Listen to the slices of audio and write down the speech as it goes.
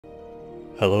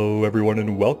Hello everyone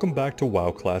and welcome back to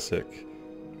WoW Classic.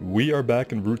 We are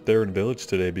back in Root Theron Village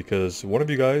today because one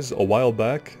of you guys a while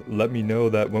back let me know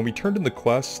that when we turned in the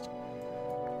quest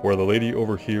where the lady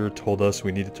over here told us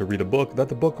we needed to read a book, that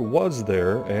the book was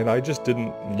there and I just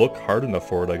didn't look hard enough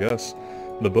for it, I guess.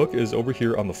 The book is over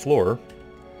here on the floor,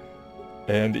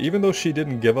 and even though she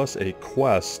didn't give us a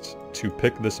quest to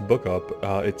pick this book up,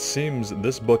 it seems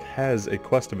this book has a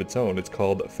quest of its own. It's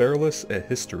called Feralus: A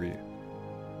History.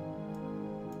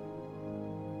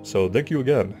 So thank you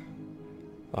again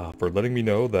for letting me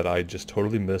know that I just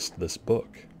totally missed this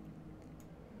book.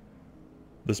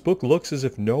 This book looks as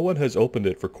if no one has opened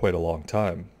it for quite a long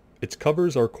time. Its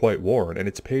covers are quite worn and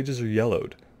its pages are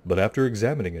yellowed, but after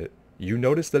examining it, you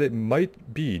notice that it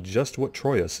might be just what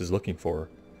Troyus is looking for.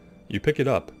 You pick it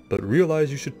up, but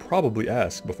realize you should probably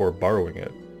ask before borrowing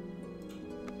it.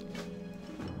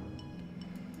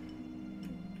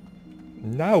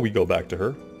 Now we go back to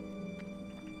her.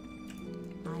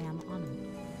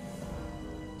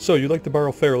 So, you'd like to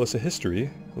borrow Feralus: A History?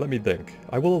 Let me think.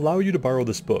 I will allow you to borrow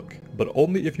this book, but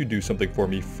only if you do something for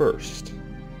me first.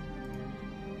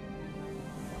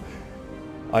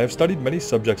 I have studied many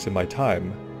subjects in my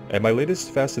time, and my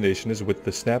latest fascination is with the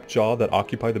snapjaw that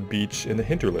occupy the beach in the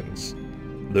hinterlands.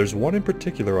 There's one in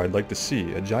particular I'd like to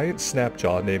see, a giant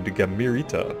snapjaw named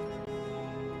Gamerita.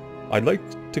 I'd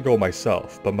like to go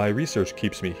myself, but my research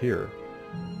keeps me here.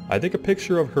 I think a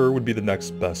picture of her would be the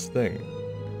next best thing.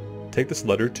 Take this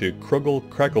letter to Krugel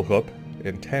Cracklehoop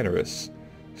in Tannerus.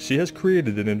 She has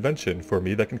created an invention for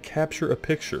me that can capture a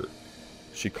picture.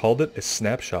 She called it a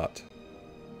snapshot.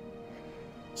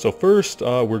 So first,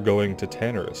 we're going to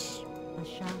Tannerus.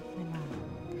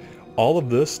 All of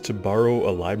this to borrow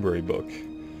a library book.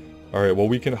 Alright, well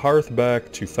we can hearth back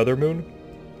to Feathermoon,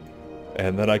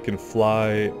 and then I can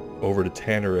fly over to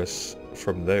Tannerus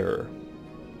from there.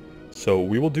 So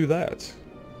we will do that.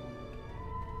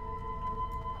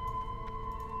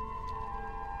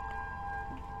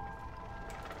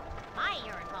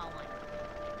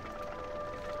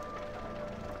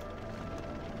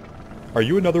 Are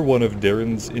you another one of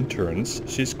Darren's interns?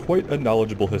 She's quite a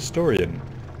knowledgeable historian.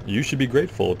 You should be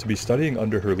grateful to be studying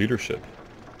under her leadership.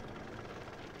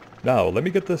 Now, let me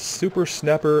get the Super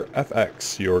Snapper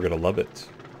FX. You're gonna love it.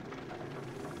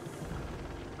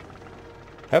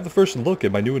 Have the first look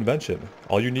at my new invention.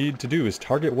 All you need to do is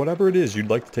target whatever it is you'd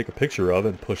like to take a picture of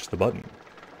and push the button.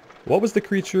 What was the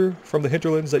creature from the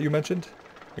hinterlands that you mentioned?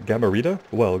 Gamerita?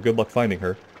 Well, good luck finding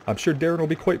her. I'm sure Darren will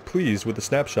be quite pleased with the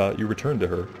snapshot you returned to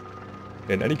her.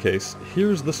 In any case,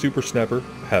 here's the Super Snapper.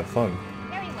 Have fun.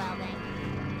 Very well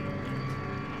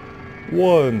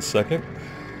then. 1 second.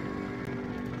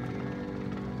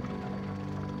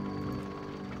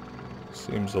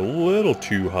 Seems a little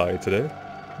too high today.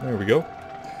 There we go.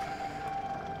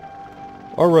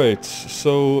 Alright,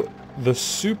 so the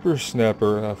Super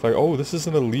Snapper, oh, this is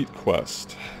an elite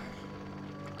quest.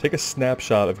 Take a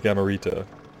snapshot of Gamerita.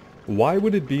 Why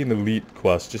would it be an elite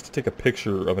quest just to take a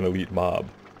picture of an elite mob?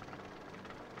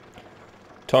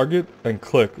 Target and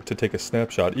click to take a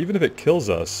snapshot. Even if it kills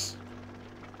us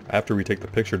after we take the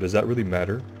picture, does that really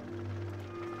matter?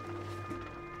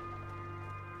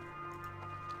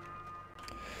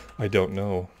 I don't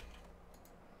know.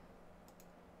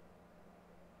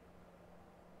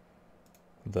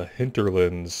 The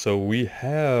hinterlands. So we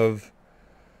have...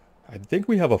 I think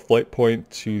we have a flight point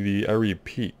to the Airy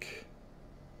Peak.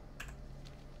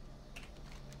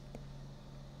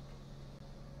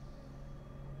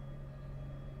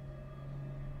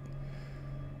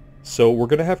 So we're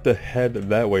going to have to head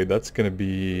that way. That's going to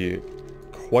be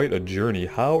quite a journey.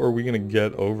 How are we going to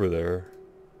get over there?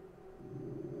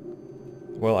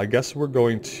 Well, I guess we're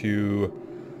going to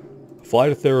fly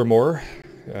to Theramore,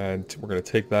 and we're going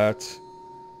to take that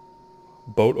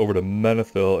boat over to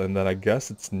Menethil, and then I guess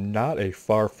it's not a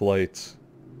far flight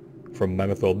from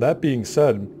Menethil. That being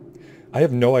said, I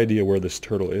have no idea where this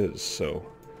turtle is, so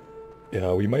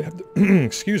yeah, we might have to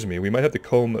excuse me, we might have to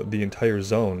comb the entire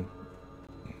zone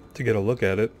to get a look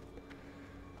at it.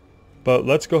 But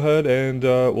let's go ahead and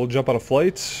we'll jump on a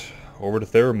flight over to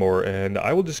Theramore, and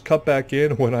I will just cut back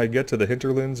in when I get to the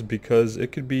hinterlands because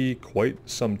it could be quite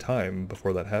some time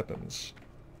before that happens.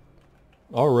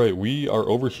 Alright, we are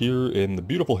over here in the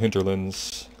beautiful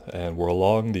hinterlands, and we're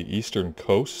along the eastern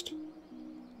coast.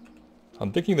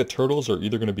 I'm thinking that turtles are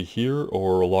either going to be here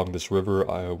or along this river.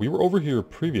 We were over here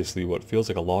previously, what feels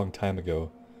like a long time ago,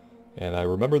 and I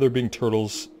remember there being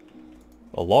turtles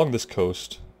along this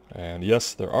coast, and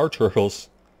yes, there are turtles.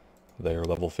 They are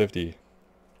level 50.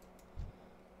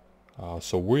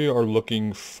 So we are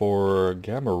looking for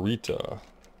Gamerita.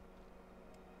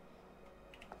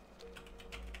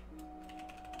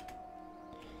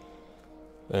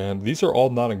 And these are all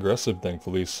non-aggressive,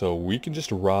 thankfully, so we can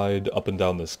just ride up and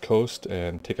down this coast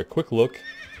and take a quick look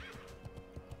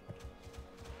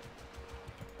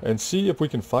and see if we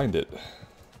can find it.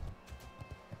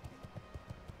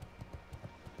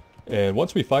 And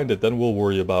once we find it, then we'll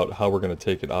worry about how we're going to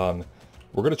take it on.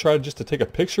 We're going to try just to take a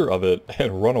picture of it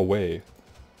and run away.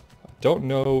 I don't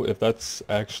know if that's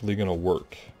actually going to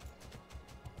work.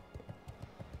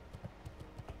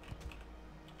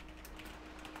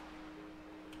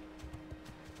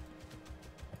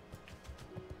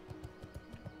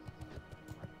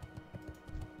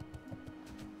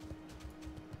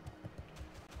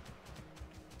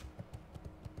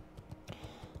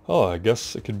 Oh, I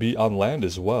guess it could be on land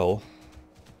as well.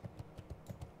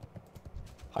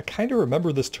 I kind of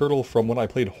remember this turtle from when I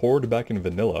played Horde back in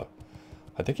Vanilla.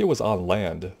 I think it was on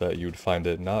land that you'd find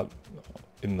it, not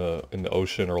in the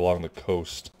ocean or along the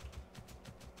coast.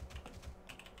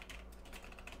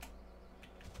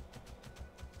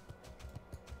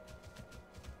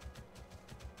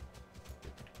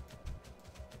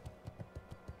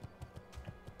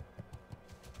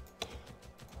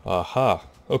 Aha,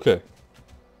 okay.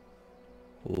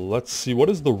 Let's see, what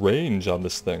is the range on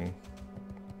this thing?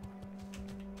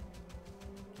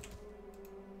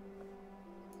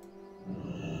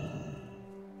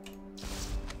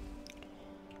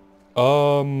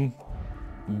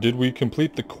 Did we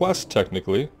complete the quest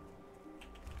technically?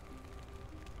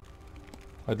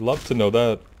 I'd love to know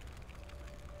that.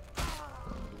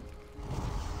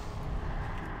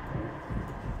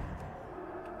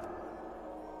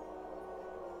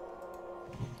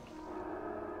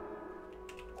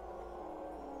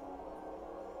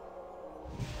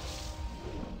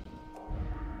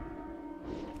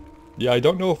 Yeah, I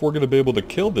don't know if we're going to be able to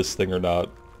kill this thing or not.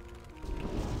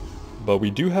 But we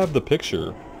do have the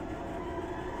picture.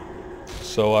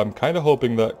 So I'm kind of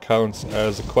hoping that counts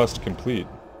as a quest complete.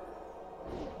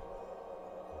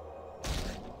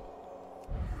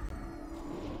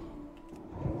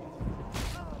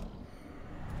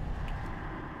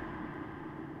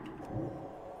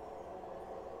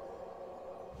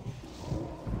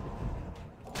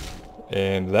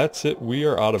 And that's it, we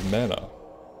are out of mana.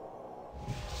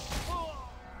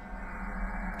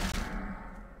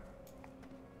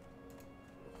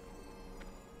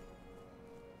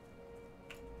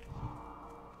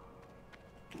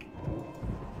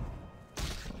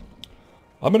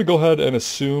 I'm gonna go ahead and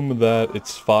assume that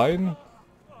it's fine.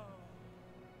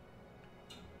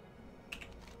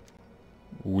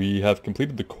 We have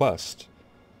completed the quest.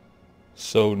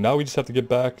 So now we just have to get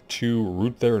back to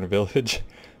Root Theron Village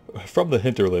from the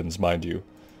hinterlands, mind you.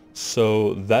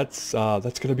 So that's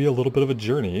gonna be a little bit of a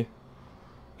journey.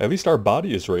 At least our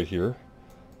body is right here.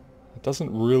 It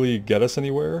doesn't really get us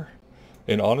anywhere.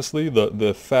 And honestly,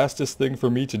 the fastest thing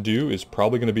for me to do is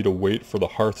probably going to be to wait for the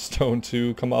Hearthstone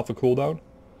to come off a cooldown.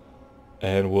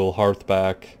 And we'll hearth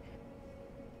back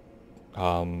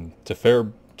to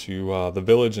the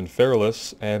village in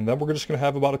Fairless, and then we're just going to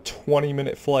have about a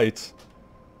 20-minute flight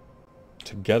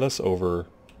to get us over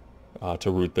to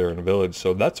Root Theron Village.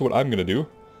 So that's what I'm going to do.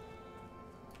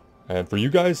 And for you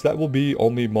guys, that will be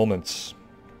only moments.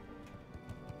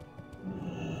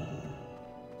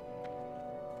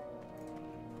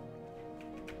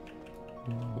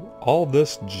 All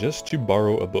this just to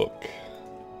borrow a book.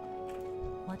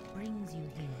 What brings you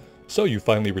here? So you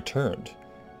finally returned,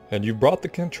 and you brought the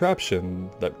contraption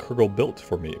that Kurgle built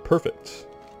for me. Perfect.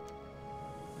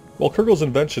 Well, Kurgle's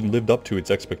invention lived up to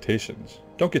its expectations.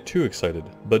 Don't get too excited,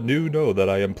 but do know that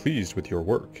I am pleased with your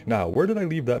work. Now, where did I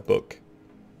leave that book?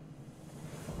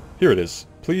 Here it is.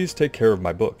 Please take care of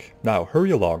my book. Now,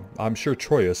 hurry along. I'm sure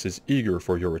Troyus is eager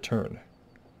for your return.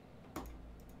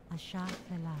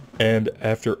 And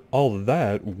after all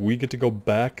that, we get to go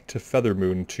back to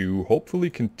Feathermoon to hopefully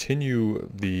continue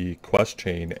the quest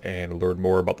chain and learn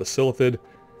more about the Silithid.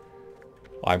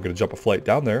 I'm going to jump a flight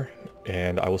down there,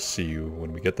 and I will see you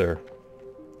when we get there.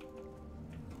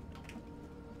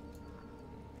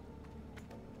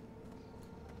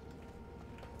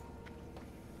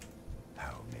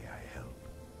 How may I help?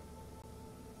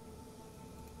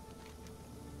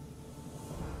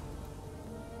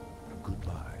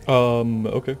 Goodbye.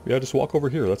 Okay. Yeah, just walk over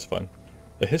here. That's fine.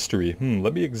 A history.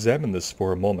 Let me examine this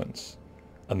for a moment.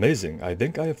 Amazing. I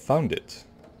think I have found it.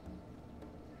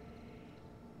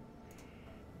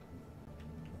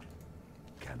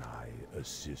 Can I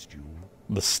assist you?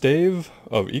 The Stave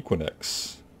of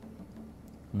Equinox.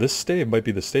 This stave might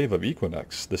be the Stave of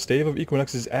Equinox. The Stave of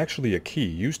Equinox is actually a key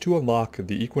used to unlock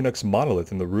the Equinox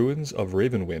monolith in the ruins of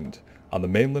Ravenwind on the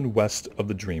mainland west of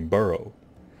the Dream Burrow.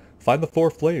 Find the 4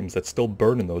 flames that still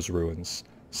burn in those ruins.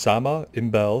 Sama,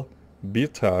 Imbel,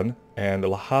 Birtan, and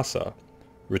Lhasa.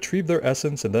 Retrieve their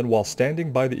essence, and then while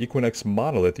standing by the Equinox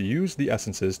monolith, use the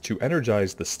essences to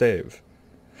energize the stave.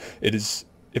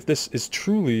 If this is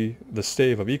truly the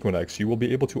stave of Equinox, you will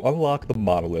be able to unlock the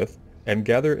monolith and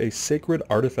gather a sacred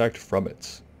artifact from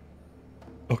it.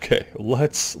 Okay,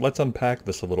 let's unpack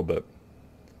this a little bit.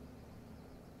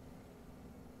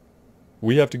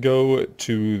 We have to go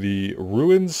to the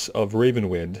ruins of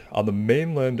Ravenwind on the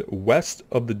mainland west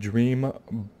of the Dream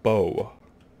Bow.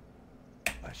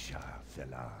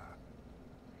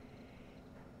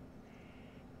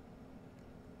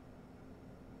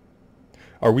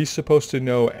 Are we supposed to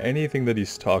know anything that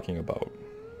he's talking about?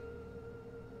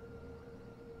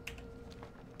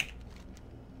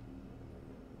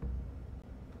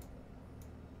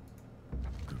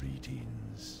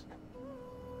 Greetings.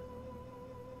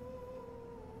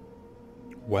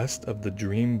 West of the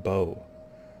Dream Bow.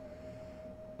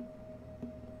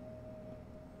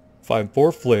 Find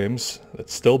 4 flames that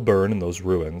still burn in those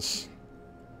ruins.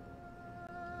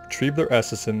 Retrieve their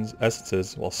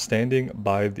essences while standing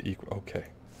by the Okay.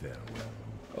 Farewell.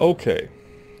 Okay.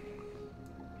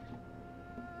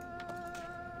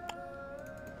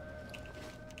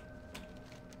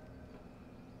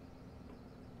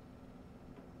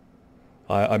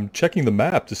 I'm checking the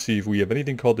map to see if we have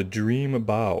anything called the Dream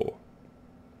Bow.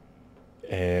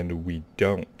 And we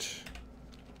don't.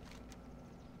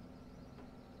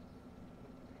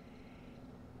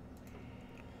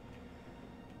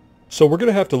 So we're going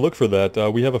to have to look for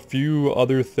that. We have a few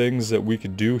other things that we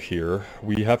could do here.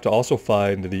 We have to also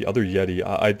find the other Yeti.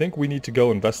 I think we need to go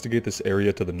investigate this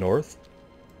area to the north.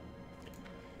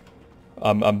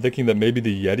 I'm thinking that maybe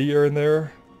the Yeti are in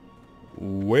there.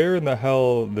 Where in the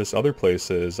hell this other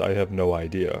place is, I have no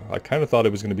idea. I kind of thought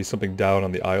it was going to be something down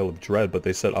on the Isle of Dread, but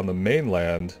they said on the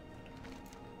mainland.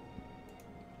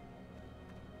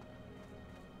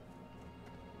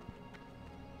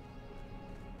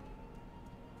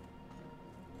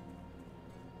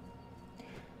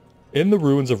 In the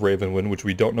ruins of Ravenwind, which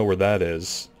we don't know where that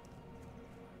is.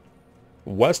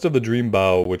 West of the Dream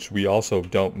Bow, which we also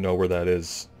don't know where that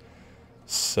is.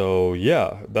 So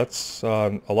yeah, that's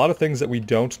a lot of things that we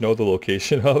don't know the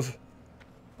location of.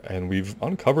 And we've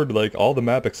uncovered like all the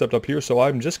map except up here, so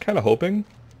I'm just kind of hoping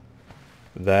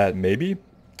that maybe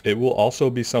it will also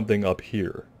be something up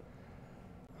here.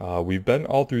 We've been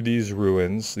all through these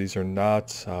ruins. These are not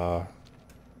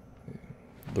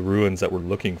the ruins that we're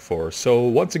looking for. So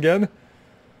once again,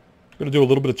 I'm going to do a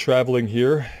little bit of traveling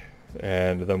here,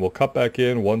 and then we'll cut back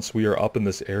in once we are up in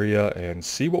this area and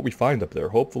see what we find up there.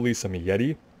 Hopefully some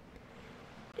Yeti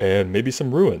and maybe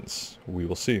some ruins. We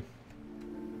will see.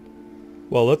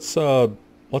 Well, let's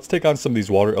take on some of these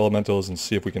water elementals and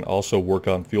see if we can also work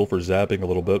on fuel for zapping a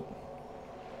little bit.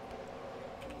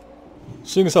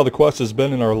 Seeing as how the quest has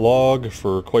been in our log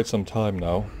for quite some time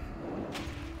now,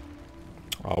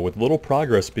 with little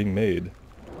progress being made.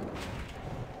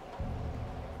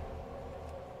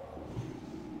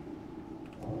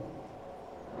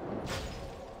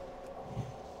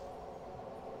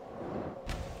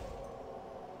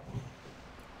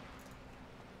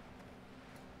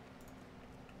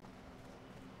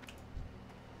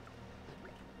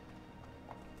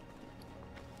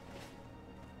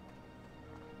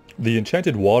 The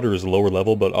enchanted water is lower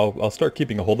level, but I'll start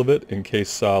keeping a hold of it in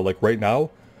case, like right now,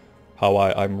 how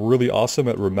I'm really awesome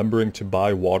at remembering to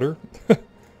buy water.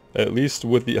 At least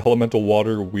with the elemental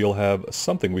water, we'll have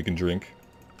something we can drink.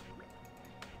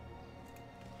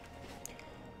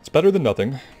 It's better than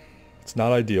nothing. It's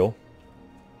not ideal.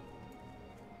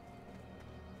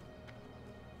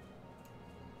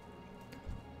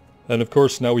 And of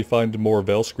course, now we find more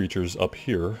Veil Screechers up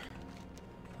here.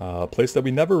 A place that we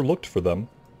never looked for them.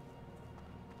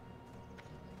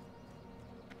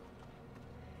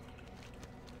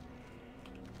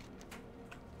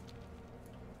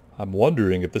 I'm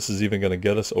wondering if this is even going to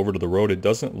get us over to the road. It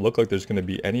doesn't look like there's going to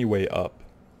be any way up.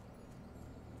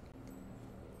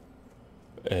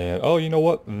 And, oh, you know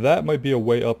what? That might be a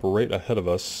way up right ahead of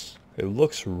us. It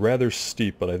looks rather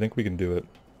steep, but I think we can do it.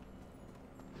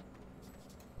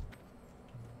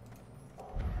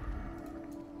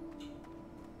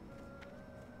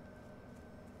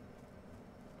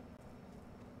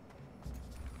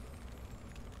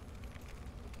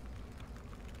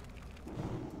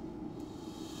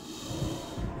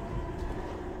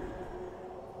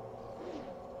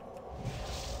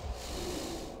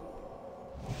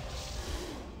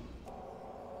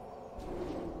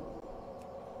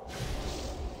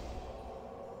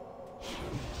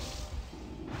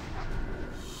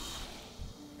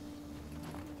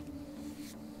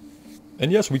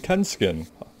 And yes, we can skin.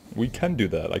 We can do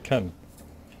that. I can.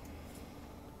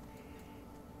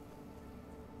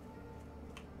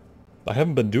 I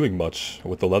haven't been doing much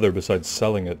with the leather besides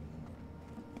selling it.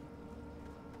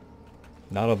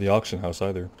 Not on the auction house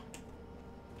either.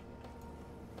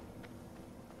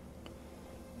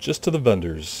 Just to the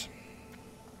vendors.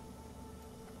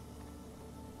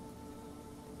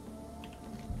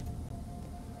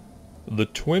 The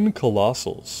Twin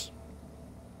Colossals.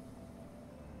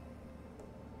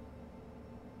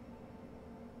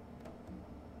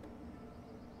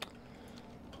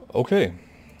 Okay.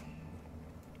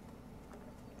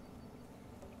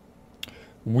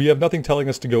 We have nothing telling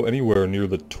us to go anywhere near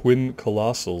the Twin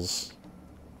Colossals.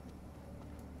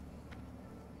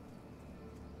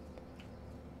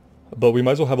 But we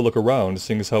might as well have a look around,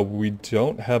 seeing as how we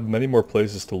don't have many more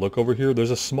places to look over here.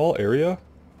 There's a small area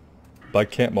by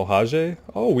Camp Mohage.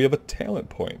 Oh, we have a talent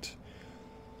point.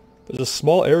 There's a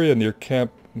small area near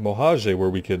Camp Mohage where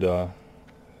we could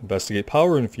investigate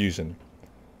power infusion.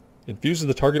 Infuses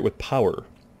the target with power,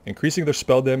 increasing their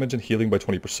spell damage and healing by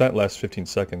 20%, lasts 15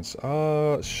 seconds.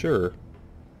 Sure.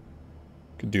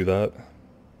 Could do that.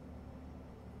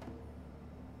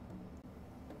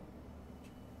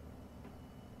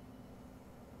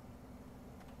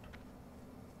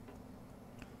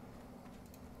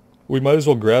 We might as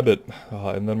well grab it,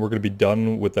 and then we're going to be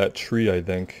done with that tree, I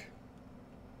think.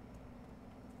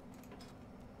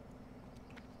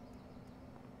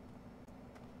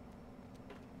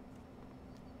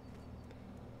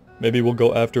 Maybe we'll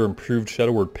go after improved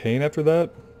Shadowward Pain after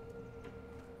that?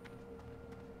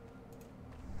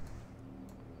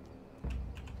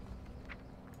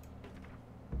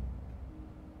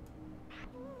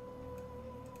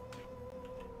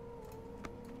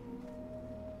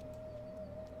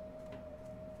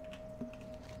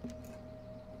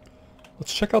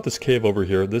 Let's check out this cave over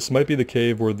here. This might be the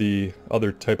cave where the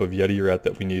other type of Yeti are at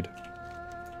that we need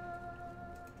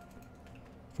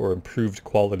for improved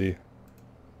quality.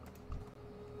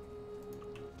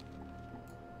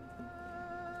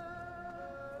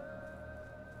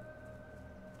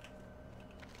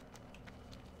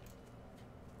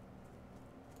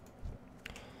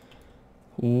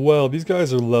 Well, these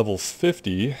guys are level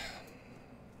 50.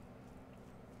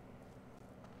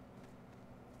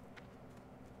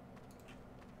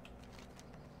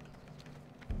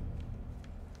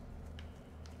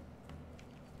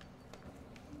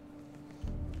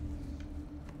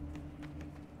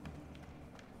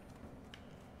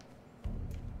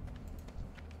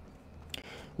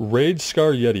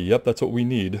 Ragescar Yeti, yep, that's what we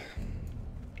need.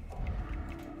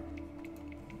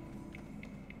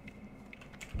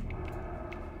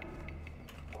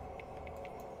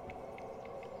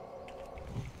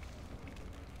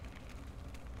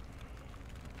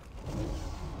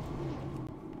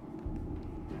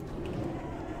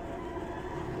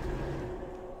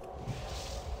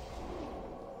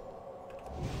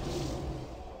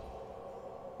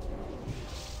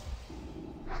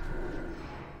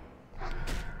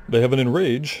 They have an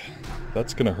enrage.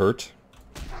 That's gonna hurt.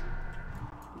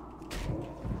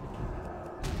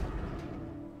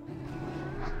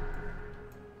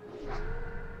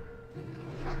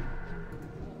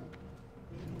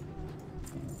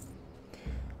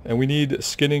 And we need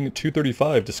skinning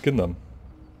 235 to skin them.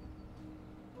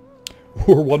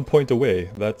 We're 1 point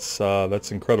away. That's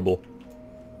incredible.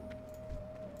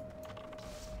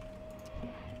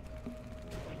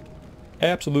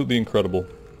 Absolutely incredible.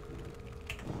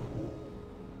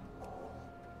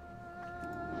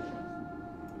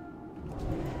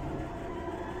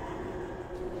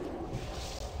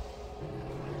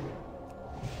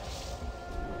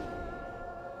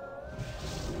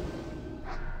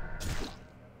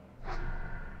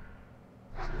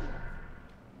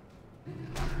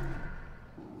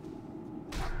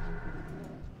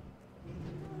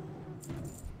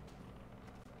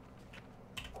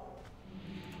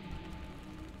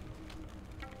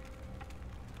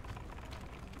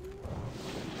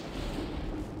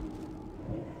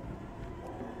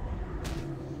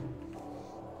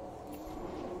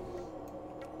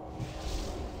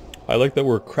 I like that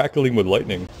we're crackling with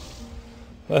lightning.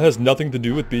 That has nothing to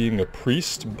do with being a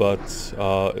priest, but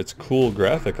it's cool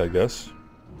graphic, I guess.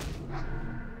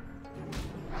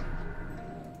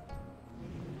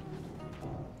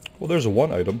 Well, there's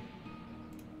one item.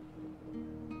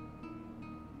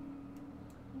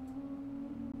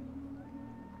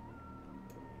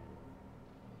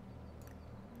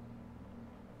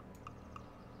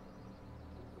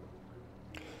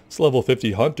 This level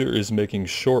 50 hunter is making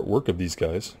short work of these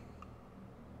guys.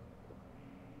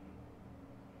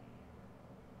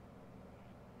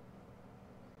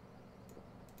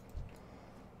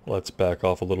 Let's back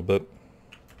off a little bit.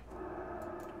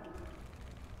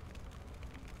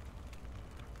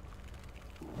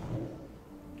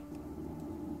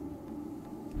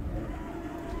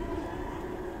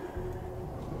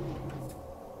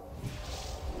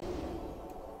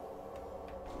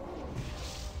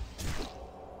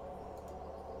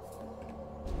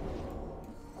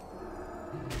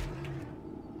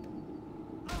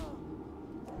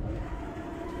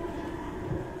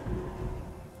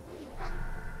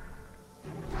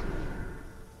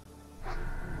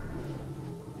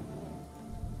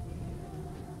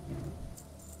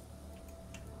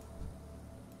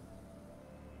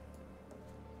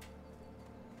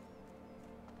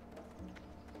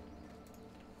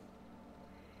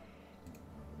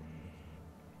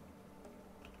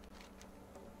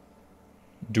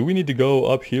 Do we need to go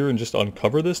up here and just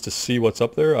uncover this to see what's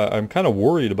up there? I'm kind of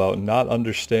worried about not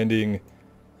understanding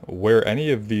where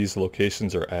any of these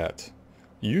locations are at.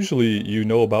 Usually you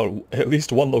know about at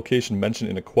least one location mentioned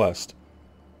in a quest.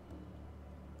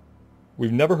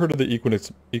 We've never heard of the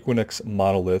Equinix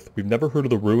monolith. We've never heard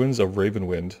of the ruins of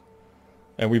Ravenwind.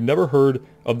 And we've never heard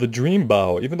of the Dream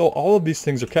Bow, even though all of these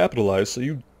things are capitalized, so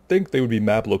you'd think they would be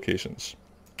map locations.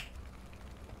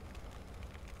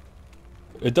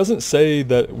 It doesn't say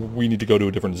that we need to go to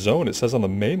a different zone, it says on the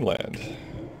mainland.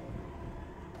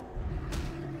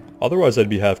 Otherwise I'd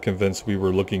be half convinced we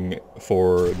were looking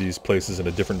for these places in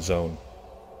a different zone.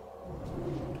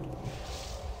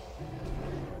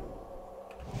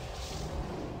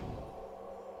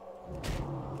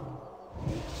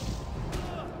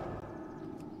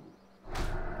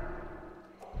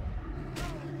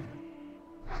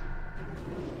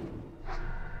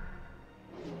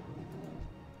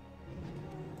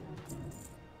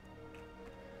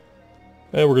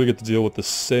 And we're going to get to deal with the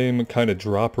same kind of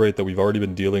drop rate that we've already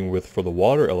been dealing with for the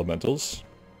water elementals.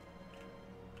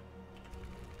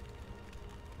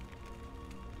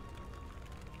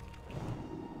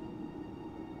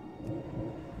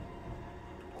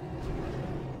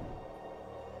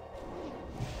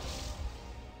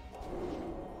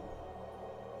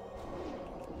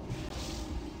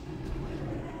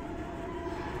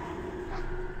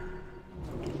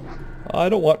 I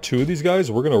don't want two of these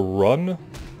guys. We're going to run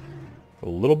a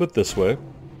little bit this way.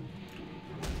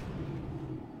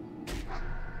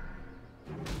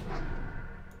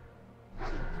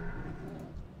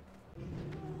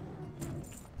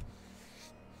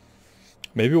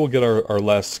 Maybe we'll get our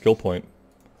last skill point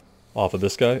off of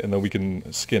this guy, and then we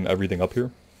can skin everything up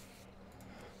here.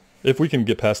 If we can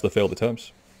get past the failed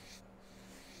attempts.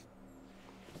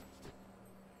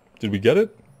 Did we get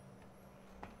it?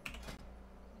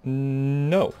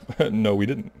 No. No, we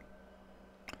didn't.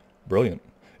 Brilliant.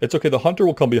 It's okay, the hunter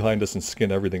will come behind us and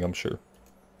skin everything, I'm sure.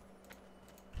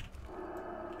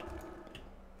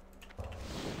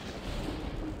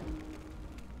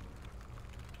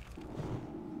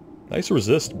 Nice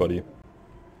resist, buddy.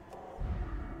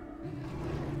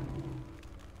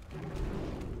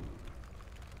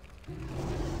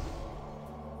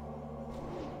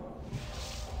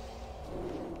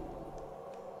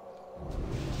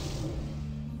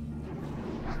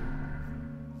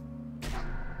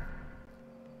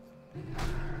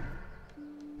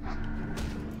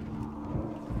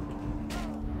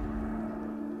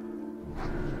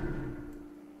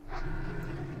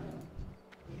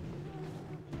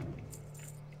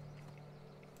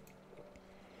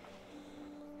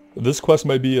 This quest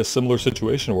might be a similar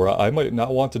situation where I might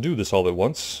not want to do this all at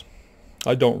once.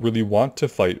 I don't really want to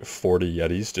fight 40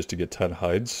 Yetis just to get 10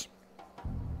 hides.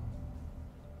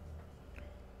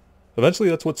 Eventually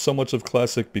that's what so much of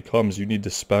Classic becomes. You need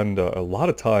to spend a lot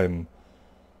of time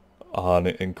on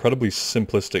incredibly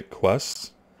simplistic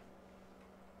quests.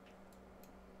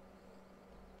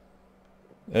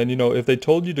 And you know, if they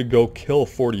told you to go kill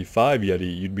 45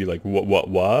 Yeti, you'd be like,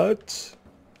 what?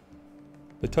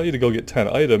 They tell you to go get 10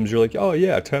 items, you're like, oh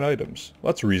yeah, 10 items.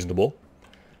 Well, that's reasonable.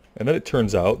 And then it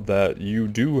turns out that you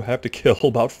do have to kill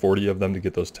about 40 of them to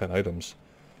get those 10 items.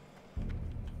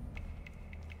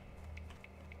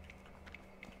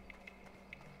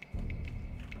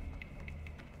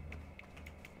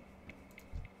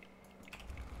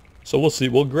 So we'll see.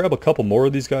 We'll grab a couple more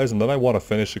of these guys, and then I want to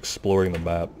finish exploring the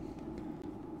map.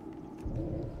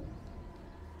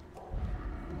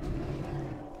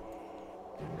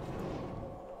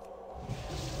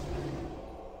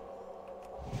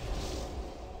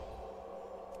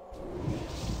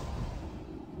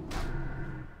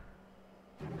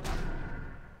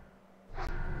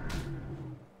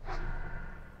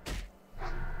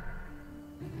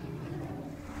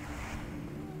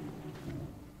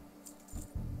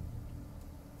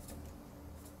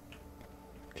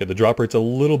 Okay, the drop rate's a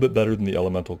little bit better than the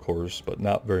elemental cores, but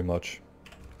not very much.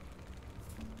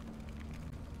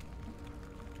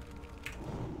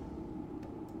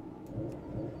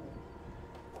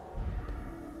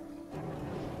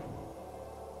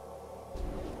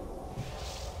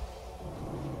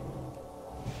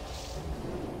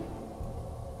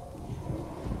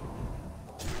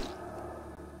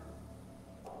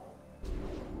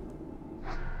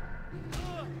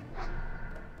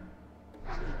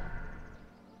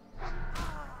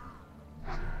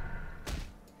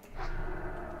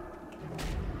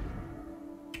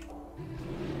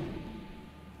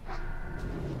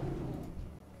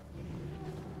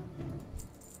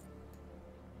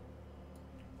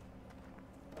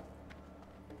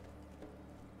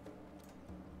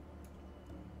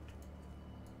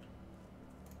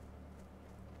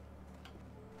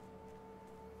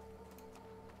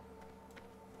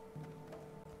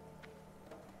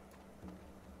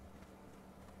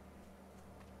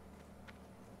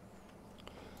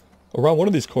 Around one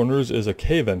of these corners is a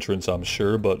cave entrance, I'm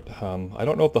sure, but I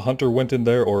don't know if the hunter went in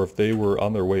there or if they were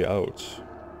on their way out.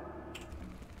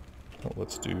 Oh,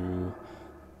 let's do...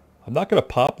 I'm not going to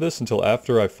pop this until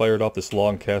after I fired off this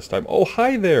long cast time. Oh,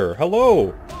 hi there!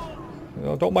 Hello! You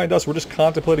know, don't mind us, we're just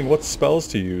contemplating what spells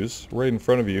to use right in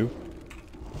front of you.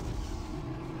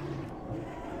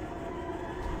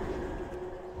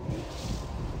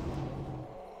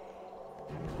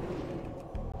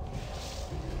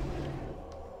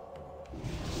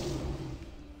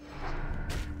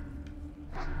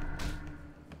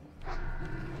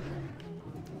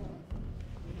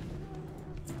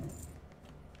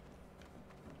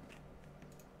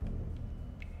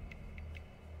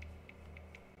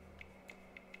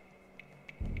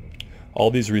 All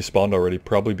these respawned already,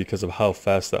 probably because of how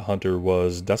fast that hunter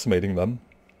was decimating them.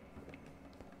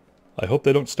 I hope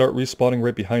they don't start respawning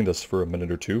right behind us for a minute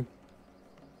or two.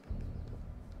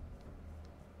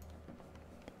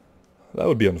 That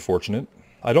would be unfortunate.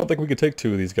 I don't think we could take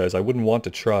two of these guys. I wouldn't want to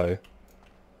try.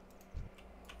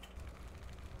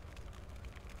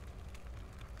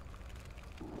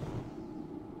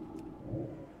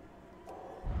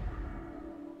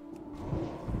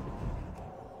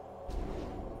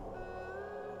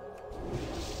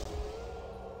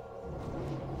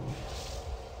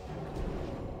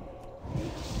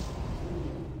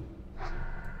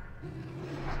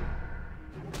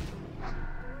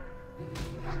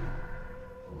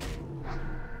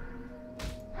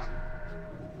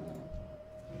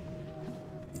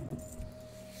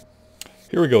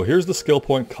 Here we go. Here's the skill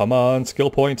point. Come on,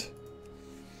 skill point.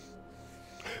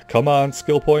 Come on,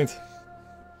 skill point.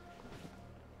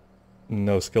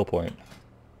 No skill point.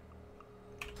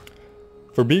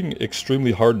 For being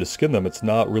extremely hard to skin them, it's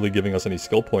not really giving us any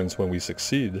skill points when we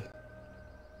succeed.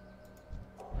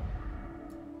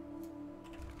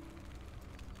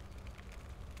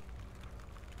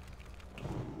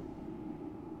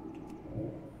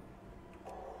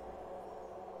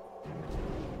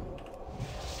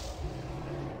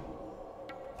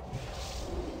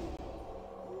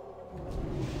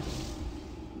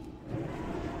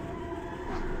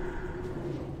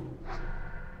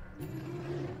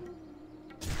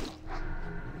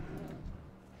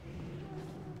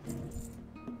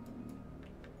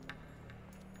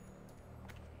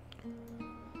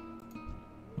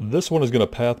 This one is going to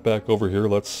path back over here.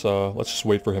 Let's just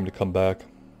wait for him to come back.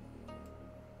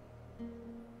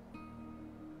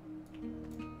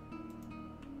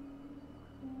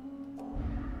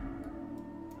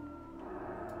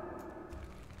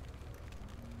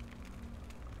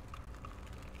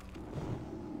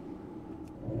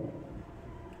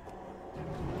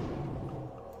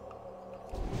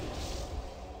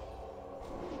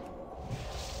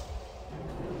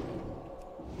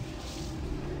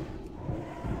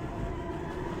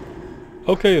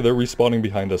 Okay, they're respawning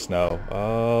behind us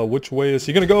now. Which way is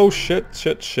he gonna go? Shit,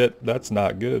 shit, shit. That's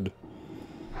not good.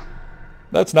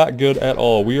 That's not good at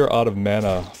all. We are out of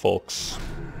mana, folks.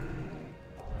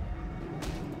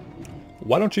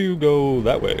 Why don't you go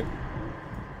that way?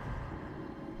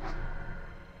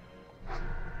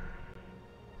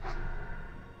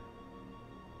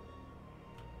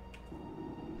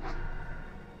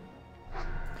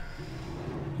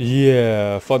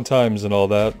 Yeah, fun times and all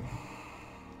that.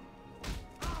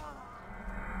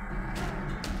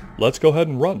 Let's go ahead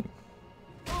and run.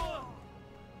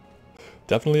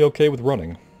 Definitely okay with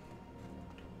running.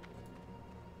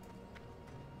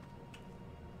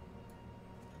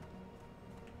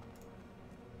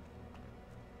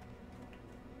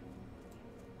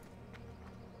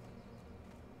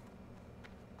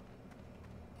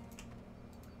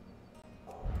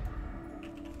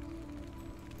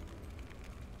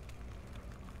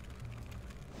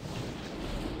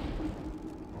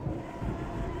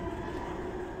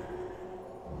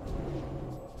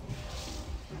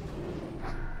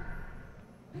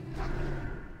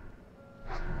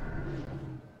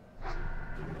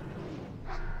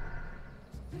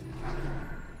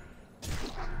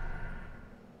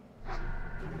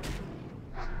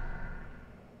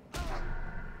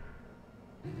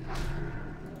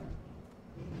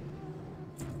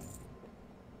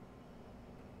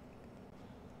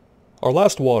 Our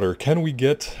last water. Can we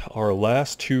get our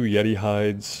last 2 Yeti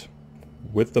hides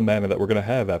with the mana that we're going to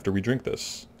have after we drink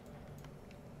this?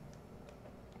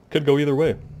 Could go either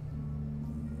way.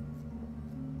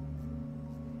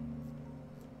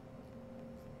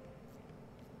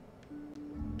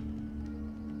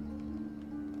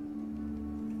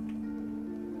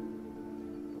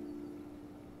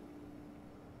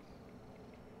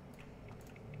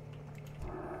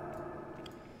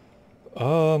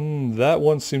 That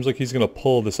one seems like he's gonna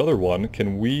pull this other one.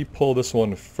 Can we pull this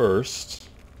one first?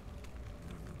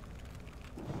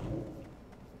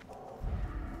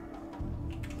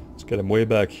 Let's get him way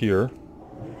back here.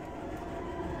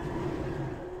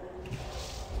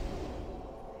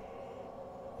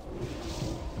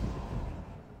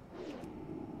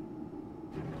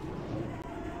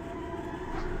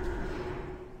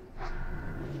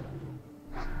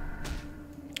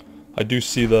 I do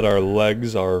see that our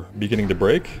legs are beginning to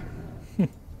break.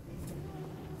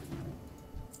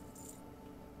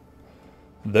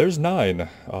 There's 9.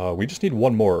 We just need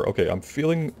one more. Okay, I'm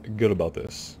feeling good about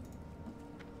this.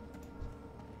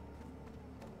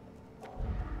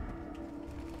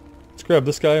 Let's grab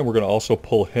this guy and we're going to also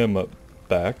pull him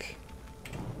back.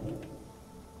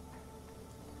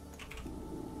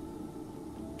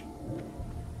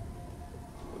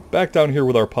 Back down here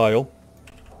with our pile.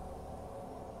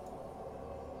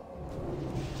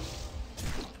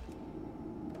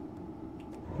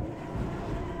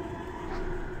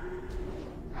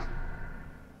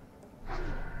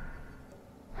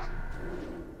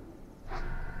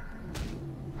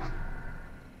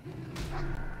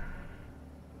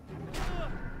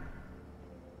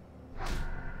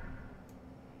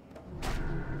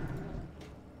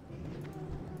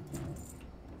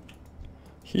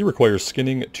 He requires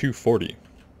skinning 240.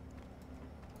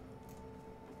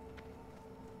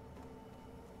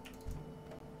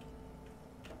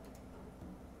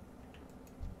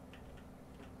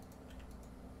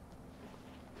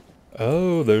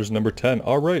 Oh, there's number 10.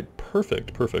 Alright,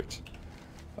 perfect, perfect.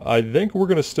 I think we're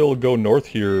going to still go north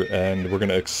here and we're going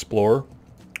to explore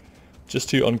just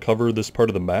to uncover this part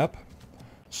of the map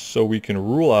so we can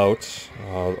rule out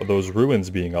those ruins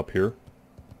being up here.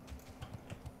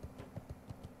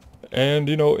 And,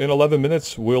 you know, in 11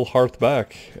 minutes, we'll hearth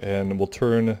back, and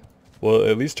we'll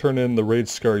at least turn in the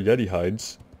Ragescar Yeti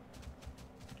hides.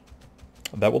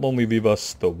 That will only leave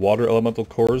us the water elemental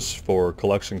cores for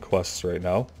collection quests right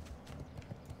now.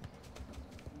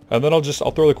 And then I'll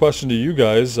throw the question to you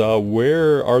guys,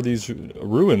 where are these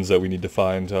ruins that we need to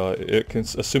find?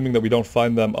 Assuming that we don't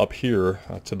find them up here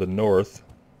to the north,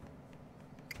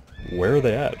 where are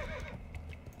they at?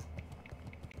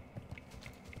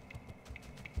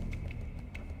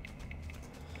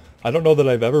 I don't know that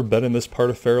I've ever been in this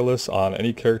part of Fairless on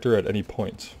any character at any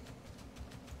point.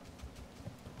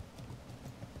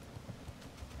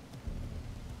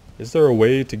 Is there a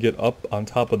way to get up on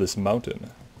top of this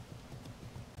mountain?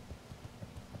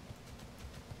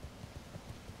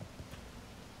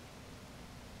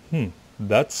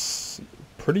 That's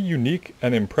pretty unique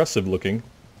and impressive looking.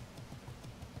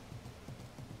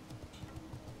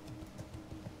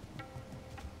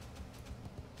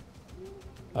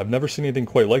 I've never seen anything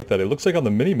quite like that. It looks like on the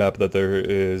mini-map that there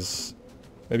is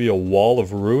maybe a wall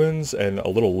of ruins and a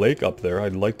little lake up there.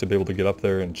 I'd like to be able to get up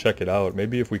there and check it out.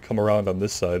 Maybe if we come around on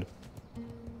this side.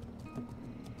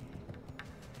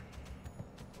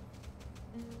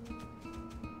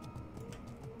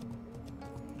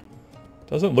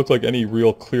 Doesn't look like any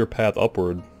real clear path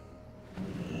upward.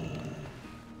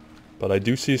 But I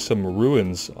do see some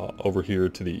ruins over here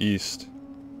to the east.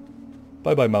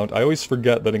 Bye-bye, Mount. I always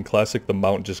forget that in Classic the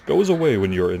Mount just goes away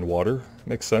when you're in water.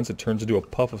 Makes sense, it turns into a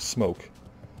puff of smoke.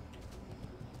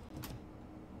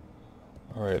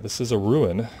 Alright, this is a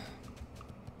ruin.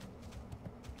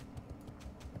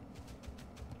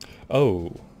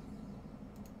 Oh.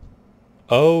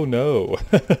 Oh no.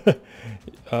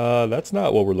 That's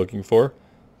not what we're looking for.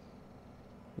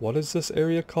 What is this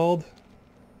area called?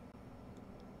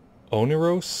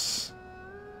 Oneros?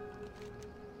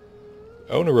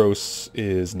 Oneros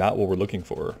is not what we're looking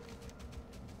for.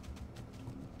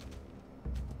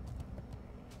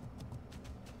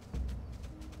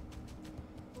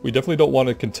 We definitely don't want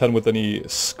to contend with any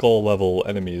skull level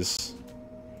enemies.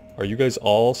 Are you guys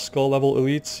all skull level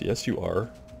elites? Yes, you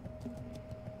are.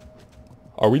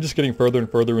 Are we just getting further and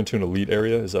further into an elite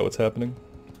area? Is that what's happening?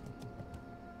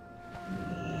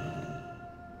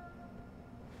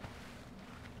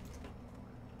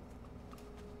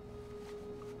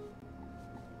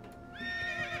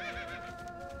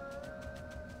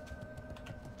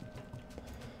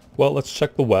 Well, let's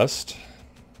check the west,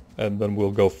 and then we'll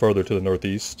go further to the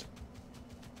northeast.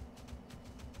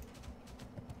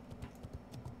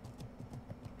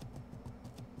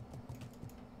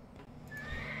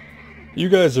 You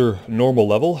guys are normal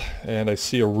level, and I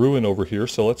see a ruin over here,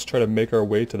 so let's try to make our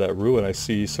way to that ruin. I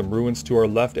see some ruins to our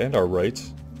left and our right.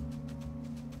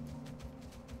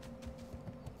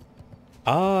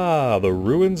 Ah, the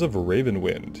ruins of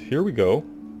Ravenwind. Here we go.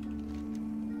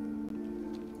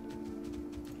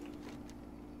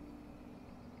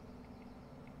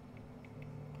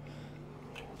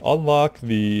 Unlock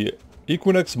the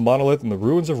Equinix Monolith in the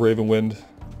ruins of Ravenwind.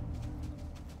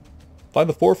 Find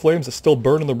the 4 flames that still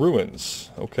burn in the ruins.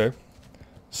 Okay.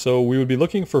 So we would be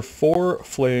looking for 4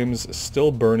 flames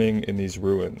still burning in these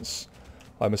ruins.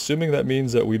 I'm assuming that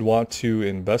means that we'd want to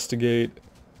investigate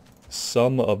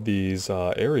some of these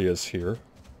areas here.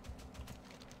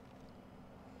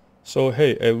 So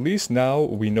hey, at least now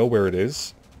we know where it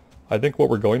is. I think what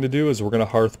we're going to do is we're going to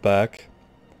hearth back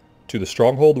to the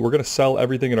stronghold. We're going to sell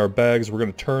everything in our bags. We're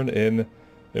going to turn in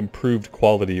improved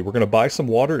quality. We're going to buy some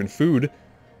water and food.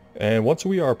 And once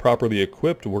we are properly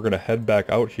equipped, we're going to head back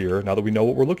out here now that we know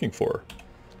what we're looking for.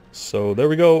 So there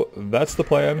we go. That's the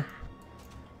plan.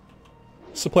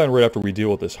 It's the plan right after we deal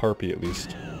with this harpy at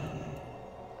least.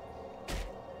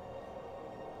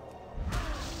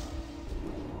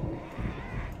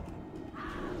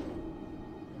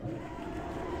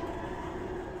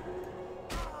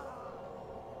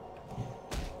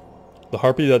 The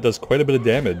harpy that does quite a bit of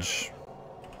damage.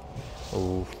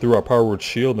 Oh, through our power word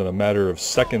shield in a matter of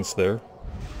seconds there.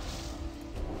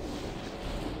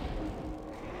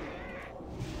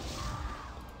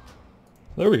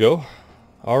 There we go.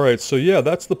 Alright, so yeah,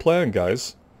 that's the plan,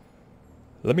 guys.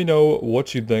 Let me know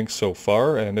what you think so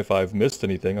far, and if I've missed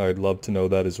anything, I'd love to know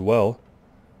that as well.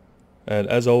 And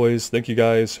as always, thank you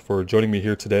guys for joining me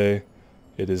here today.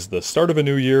 It is the start of a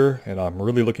new year, and I'm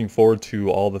really looking forward to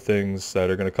all the things that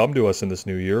are going to come to us in this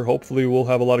new year. Hopefully we'll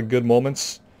have a lot of good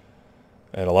moments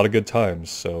and a lot of good times.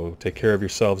 So take care of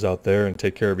yourselves out there and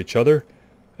take care of each other.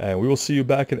 And we will see you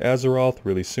back in Azeroth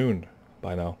really soon.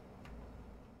 Bye now.